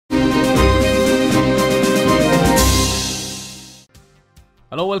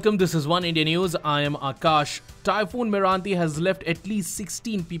Hello, welcome. This is Oneindia News. I am Akash. Typhoon Meranti has left at least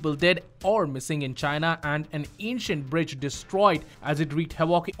 16 people dead or missing in China and an ancient bridge destroyed as it wreaked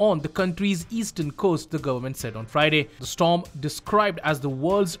havoc on the country's eastern coast, the government said on Friday. The storm, described as the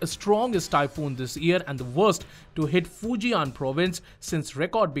world's strongest typhoon this year and the worst to hit Fujian province since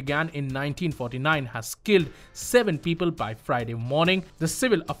record began in 1949, has killed 7 people by Friday morning, the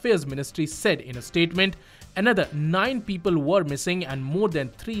Civil Affairs Ministry said in a statement. Another 9 people were missing and more than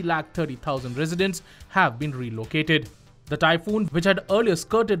 330,000 residents have been relocated. The typhoon, which had earlier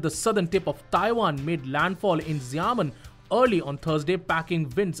skirted the southern tip of Taiwan, made landfall in Xiamen early on Thursday, packing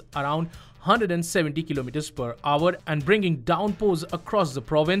winds around 170 km per hour and bringing downpours across the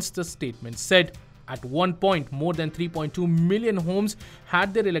province, the statement said. At one point, more than 3.2 million homes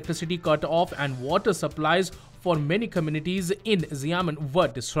had their electricity cut off and water supplies for many communities in Xiamen were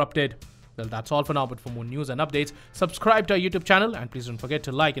disrupted. Well, that's all for now, but for more news and updates, subscribe to our YouTube channel and please don't forget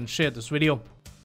to like and share this video.